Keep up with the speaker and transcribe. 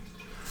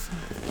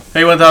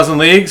Hey, 1000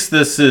 Leagues.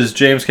 This is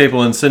James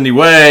Capel and Cindy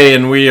Way,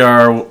 and we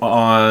are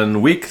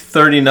on week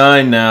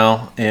 39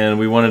 now, and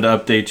we wanted to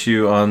update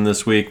you on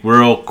this week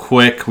real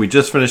quick. We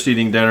just finished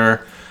eating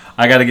dinner.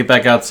 I got to get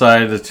back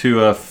outside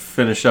to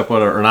finish up,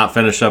 or not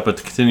finish up, but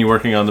to continue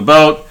working on the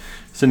boat.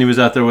 Cindy was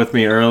out there with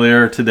me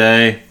earlier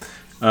today,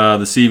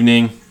 this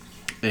evening,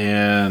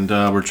 and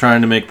we're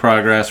trying to make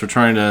progress. We're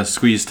trying to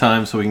squeeze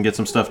time so we can get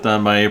some stuff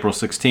done by April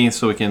 16th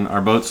so our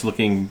boat's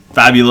looking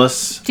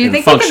fabulous. Do you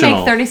think we can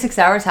make 36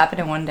 hours happen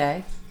in one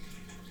day?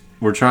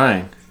 We're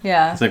trying.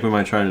 Yeah. I think we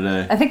might try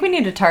today. I think we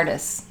need a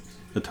TARDIS.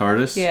 A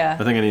TARDIS? Yeah.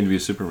 I think I need to be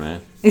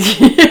Superman.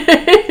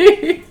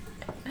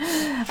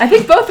 I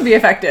think both would be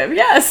effective,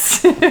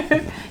 yes.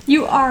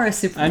 You are a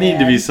Superman. I need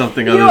to be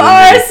something other you than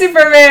are me. a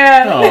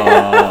Superman.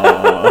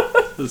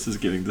 Oh, this is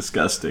getting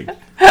disgusting.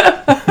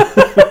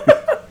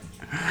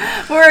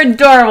 We're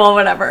adorable,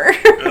 whatever.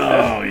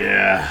 Oh,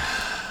 yeah.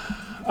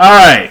 All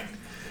right.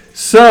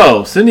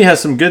 So, Cindy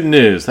has some good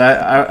news.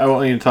 I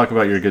want you to talk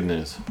about your good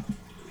news.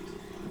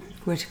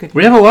 Which good news?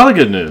 We have a lot of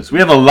good news. We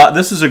have a lot.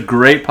 This is a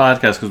great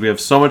podcast because we have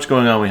so much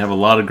going on. We have a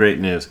lot of great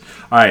news.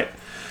 All right.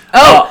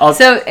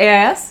 So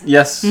AIS?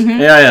 Yes,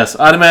 AIS,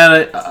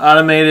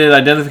 automated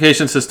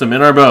identification system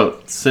in our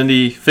boat.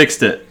 Cindy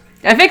fixed it.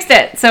 I fixed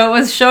it. So it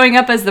was showing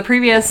up as the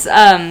previous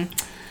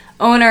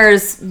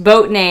owner's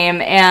boat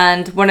name,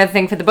 and one of the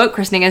things for the boat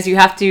christening is you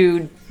have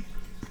to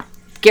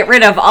get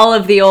rid of all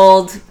of the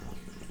old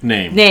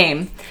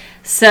name.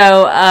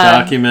 So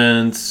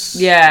documents.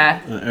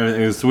 Yeah.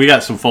 Everything. So we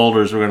got some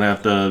folders we're gonna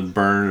have to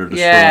burn or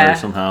destroy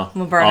somehow.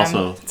 We'll burn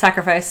also, them.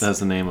 Sacrifice. That's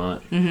the name on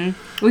it.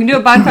 Mm-hmm. We can do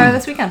a bonfire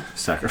this weekend.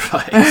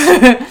 Sacrifice.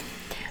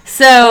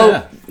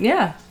 So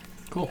yeah.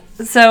 Cool.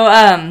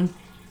 So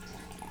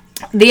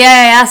the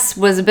AIS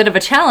was a bit of a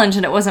challenge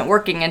and it wasn't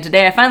working, and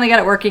today I finally got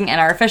it working and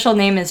our official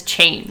name is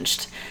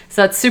changed.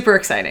 So that's super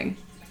exciting.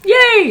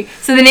 Yay!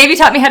 So the Navy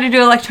taught me how to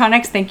do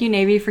electronics. Thank you,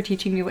 Navy, for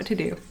teaching me what to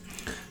do.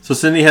 So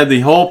Cindy had the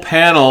whole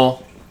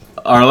panel,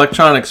 our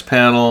electronics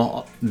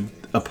panel,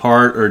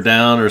 apart or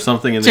down or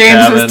something in the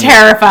cabin. James was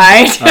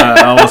terrified.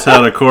 I almost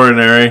had a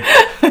coronary.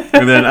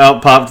 And then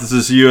out popped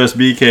this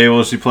USB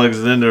cable. She plugs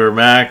it into her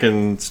Mac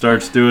and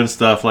starts doing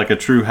stuff like a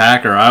true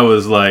hacker. I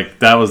was like,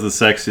 that was the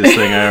sexiest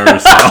thing I ever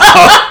saw.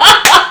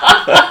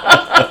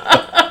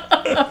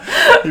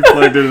 He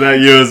plugged into that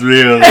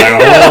USB. I was like,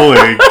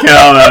 holy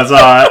cow, that's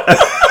hot.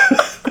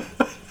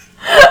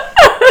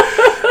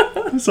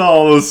 I saw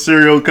all those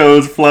serial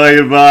codes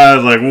flying by. I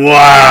was like,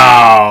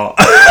 wow.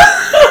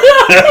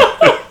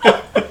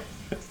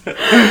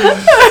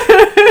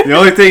 The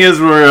only thing is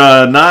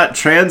we're not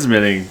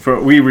transmitting.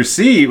 We're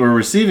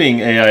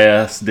receiving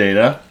AIS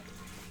data.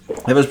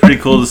 It was pretty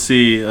cool to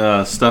see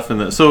stuff in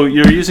the. So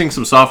you're using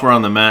some software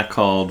on the Mac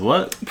called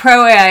what?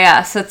 Pro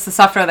AIS. It's the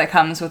software that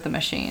comes with the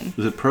machine.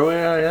 Is it Pro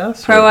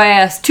AIS? Pro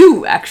AIS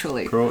 2,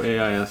 actually. Pro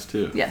AIS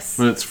 2. Yes.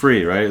 But it's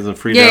free, right? It's a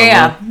free download?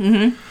 Yeah.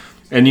 Mm-hmm.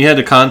 And you had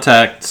to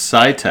contact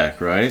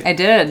SciTech, right? I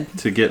did.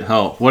 To get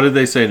help. What did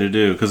they say to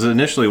do? Because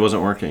initially it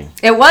wasn't working.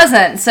 It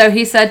wasn't. So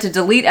he said to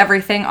delete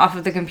everything off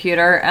of the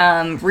computer.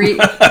 Reformat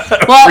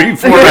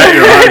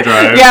your hard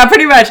drive. Yeah,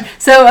 pretty much.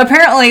 So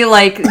apparently,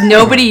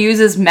 nobody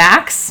uses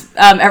Macs.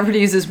 Everybody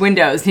uses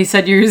Windows. He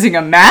said, "You're using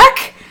a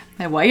Mac?"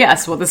 And, well,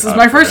 yes. Well, this is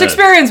my first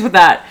experience with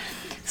that.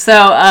 So,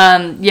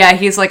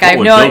 he's like, I have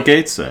no idea. What would Bill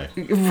Gates say?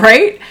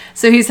 Right?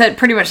 So he said,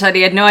 pretty much said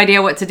he had no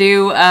idea what to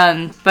do,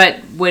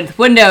 but with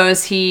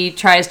Windows, he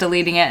tries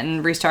deleting it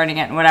and restarting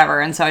it and whatever.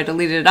 And so I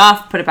deleted it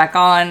off, put it back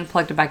on,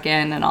 plugged it back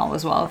in, and all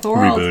was well with the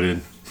world.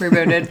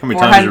 Rebooted. How many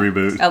times did you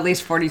reboot? At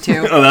least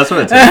 42. Oh, that's what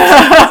it takes.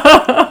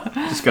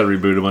 Just got to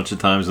reboot a bunch of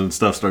times and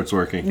stuff starts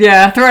working.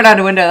 Yeah, throw it out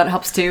a window. That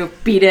helps too.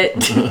 Beat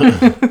it.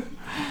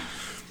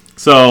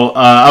 So,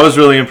 I was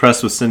really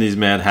impressed with Cindy's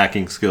mad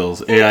hacking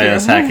skills,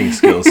 AIS hacking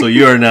skills. So,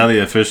 you are now the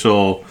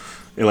official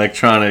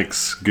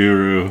electronics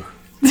guru.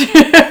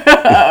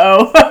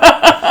 Uh-oh.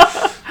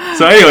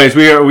 So, anyways,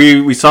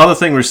 we saw the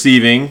thing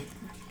receiving,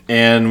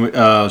 and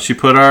she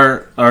put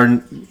our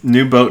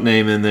new boat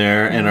name in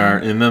there, and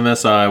our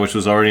MMSI, which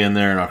was already in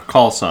there, and our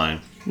call sign.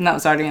 And that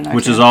was already in there,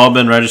 which has all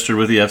been registered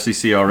with the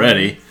FCC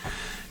already.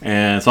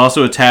 And it's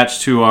also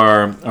attached to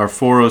our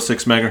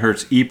 406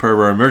 megahertz EPIRB,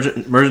 our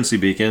emergency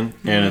beacon.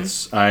 And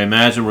I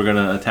imagine we're going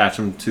to attach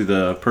them to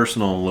the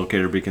personal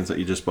locator beacons that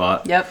you just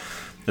bought. Yep.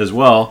 As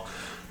well.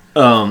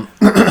 So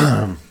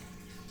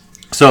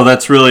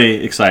that's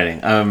really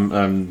exciting.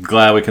 I'm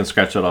glad we can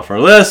scratch that off our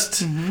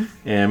list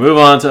and move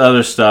on to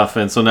other stuff.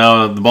 And so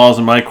now the ball's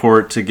in my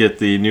court to get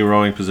the new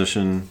rowing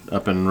position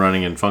up and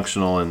running and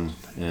functional and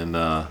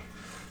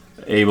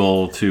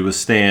able to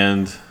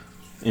withstand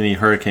any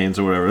hurricanes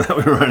or whatever that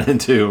we run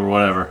into or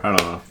whatever. I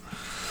don't know.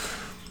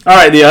 All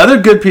right, the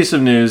other good piece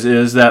of news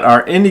is that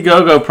our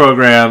Indiegogo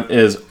program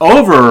is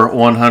over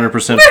 100%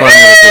 funded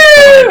at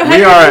this point.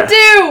 We are at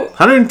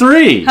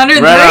 103.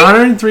 103? We're at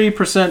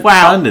 103%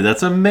 funded.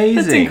 That's amazing.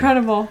 That's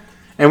incredible.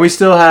 And we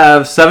still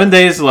have 7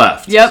 days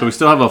left. Yep. So we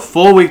still have a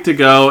full week to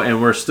go,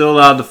 and we're still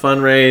allowed to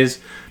fundraise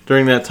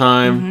during that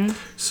time.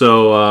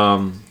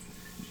 So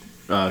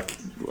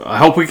I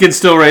hope we can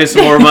still raise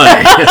some more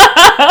money.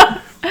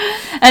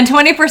 And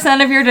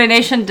 20% of your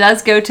donation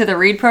does go to the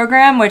READ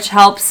program, which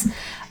helps,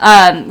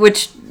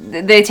 which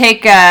they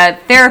take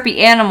therapy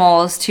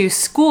animals to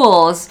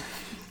schools,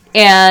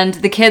 and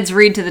the kids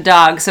read to the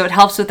dogs. So it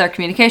helps with their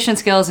communication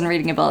skills and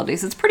reading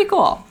abilities. It's pretty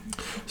cool.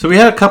 So we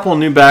had a couple of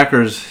new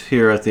backers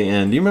here at the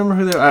end. Do you remember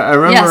who they were? I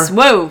remember. Yes,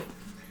 whoa.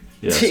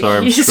 Yeah, sorry,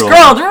 I'm You scrolling.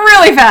 scrolled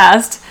really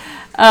fast.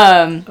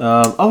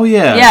 Oh,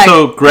 yeah. Yeah,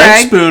 So Greg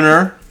Greg.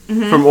 Spooner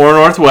from Ore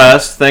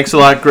Northwest. Thanks a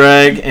lot,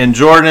 Greg. And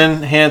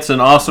Jordan Hansen,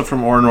 also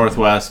from Ore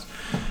Northwest.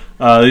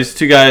 These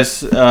two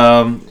guys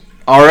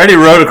already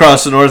rode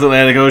across the North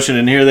Atlantic Ocean,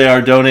 and here they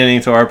are donating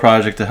to our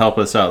project to help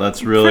us out.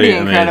 That's really Pretty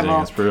amazing.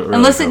 incredible. It's really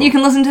And listen, cool. you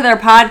can listen to their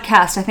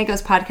podcast. I think it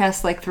was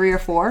podcast like 3 or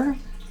 4.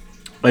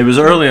 It was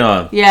early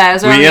on. Yeah, it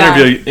was We early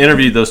on.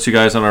 interviewed those two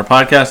guys on our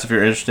podcast if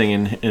you're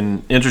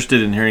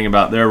interested in hearing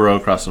about their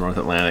road across the North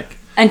Atlantic.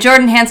 And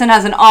Jordan Hansen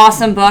has an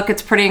awesome book.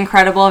 It's pretty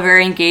incredible,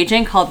 very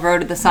engaging, called Road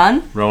to the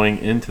Sun. Rowing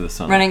into the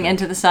sun. Running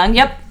into the Sun.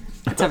 Yep.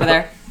 It's over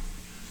there.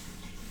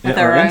 With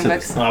Yeah, our or rowing into the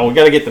books. sun. Oh, we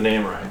got to get the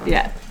name right.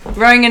 Yeah.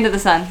 Rowing into the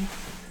Sun.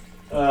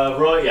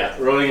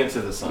 Rowing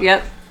into the sun.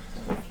 Yep.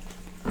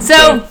 So,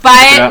 So,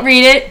 buy it, yeah.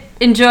 read it,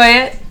 enjoy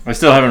it. I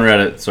still haven't read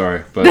it,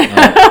 sorry, but I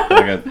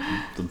got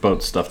the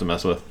boat stuff to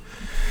mess with.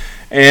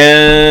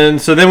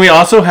 And so then we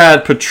also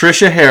had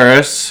Patricia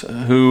Harris,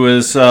 who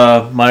is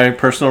my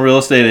personal real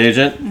estate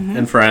agent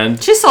and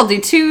friend. She sold you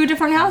 2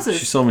 different houses.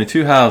 She sold me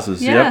 2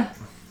 houses. Yeah.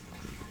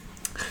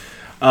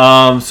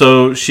 Yep.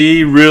 So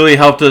she really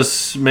helped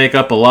us make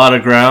up a lot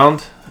of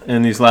ground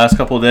in these last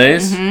couple of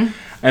days. Mm-hmm.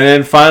 And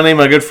then finally,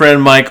 my good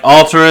friend Mike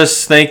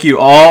Alteris. Thank you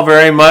all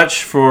very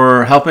much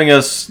for helping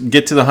us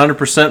get to the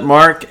 100%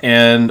 mark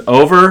and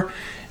over.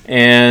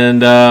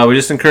 And we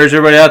just encourage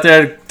everybody out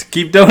there to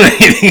keep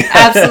donating.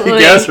 Absolutely. I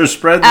guess, or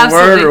spread the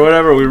Absolutely. word or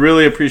whatever. We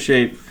really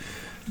appreciate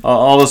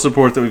all the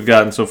support that we've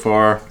gotten so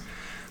far.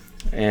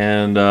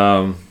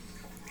 And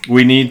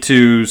we need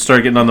to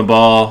start getting on the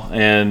ball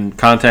and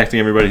contacting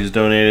everybody who's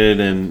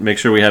donated and make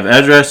sure we have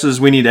addresses.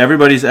 We need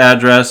everybody's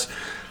address.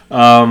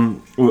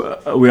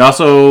 We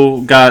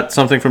also got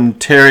something from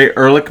Terry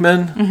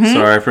Ehrlichman.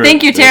 Sorry for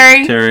Thank you,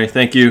 Terry. Terry,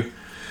 thank you.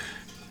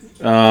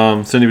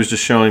 Cindy was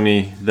just showing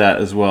me that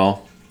as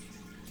well.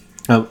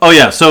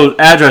 So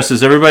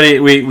addresses. Everybody,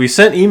 we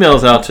sent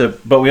emails out to,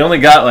 but we only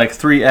got like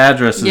 3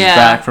 addresses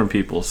back from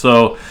people.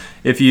 So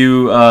if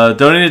you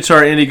donated to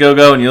our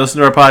Indiegogo and you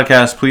listen to our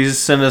podcast, please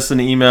send us an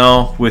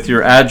email with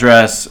your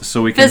address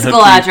so we can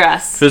Physical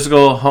address.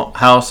 physical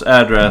house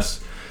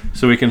address,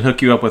 so we can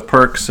hook you up with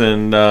perks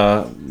and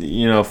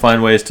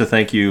find ways to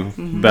thank you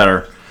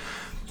better.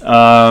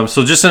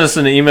 So just send us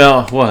an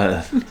email.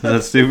 What? Is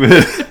that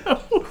stupid?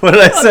 What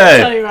did I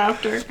say? I'll tell you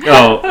after.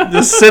 Oh,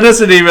 just send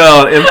us an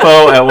email at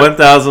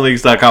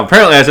info@1000leagues.com.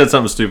 Apparently I said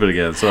something stupid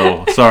again,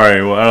 so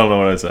sorry. Well, I don't know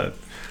what I said.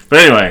 But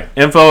anyway,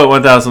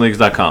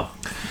 info@1000leagues.com.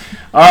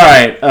 All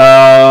right.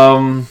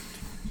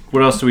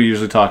 What else do we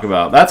usually talk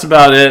about? That's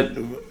about it.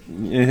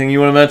 Anything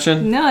you want to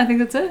mention? No, I think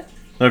that's it.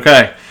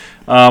 Okay.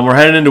 We're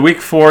heading into week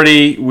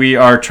 40. We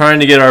are trying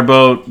to get our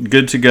boat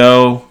good to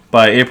go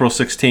by April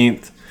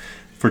 16th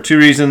for 2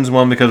 reasons.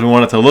 One, because we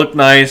want it to look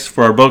nice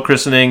for our boat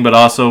christening, but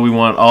also we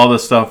want all the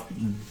stuff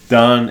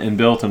done and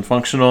built and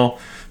functional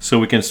so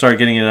we can start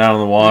getting it out on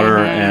the water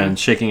and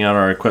shaking out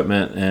our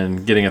equipment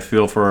and getting a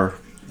feel for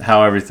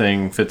how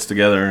everything fits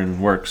together and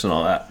works and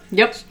all that.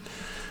 Yep.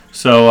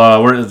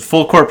 So we're at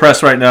full court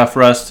press right now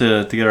for us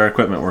to get our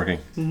equipment working.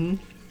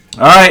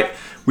 All right.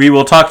 We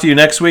will talk to you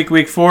next week,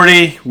 week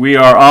 40. We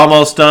are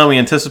almost done. We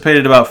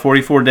anticipated about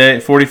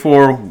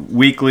 44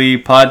 weekly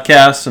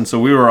podcasts, and so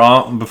we were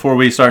all before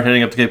we start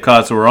heading up to Cape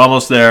Cod. So we're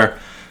almost there.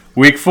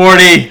 Week 40.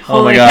 Oh my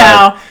Holy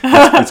God,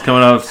 cow. it's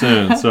coming up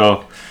soon.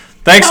 So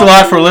thanks a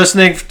lot for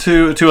listening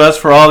to us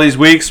for all these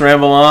weeks.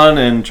 Ramble on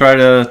and try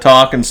to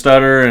talk and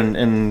stutter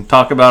and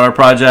talk about our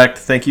project.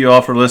 Thank you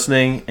all for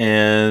listening,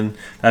 and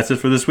that's it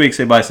for this week.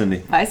 Say bye, Cindy.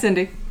 Bye,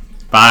 Cindy.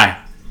 Bye.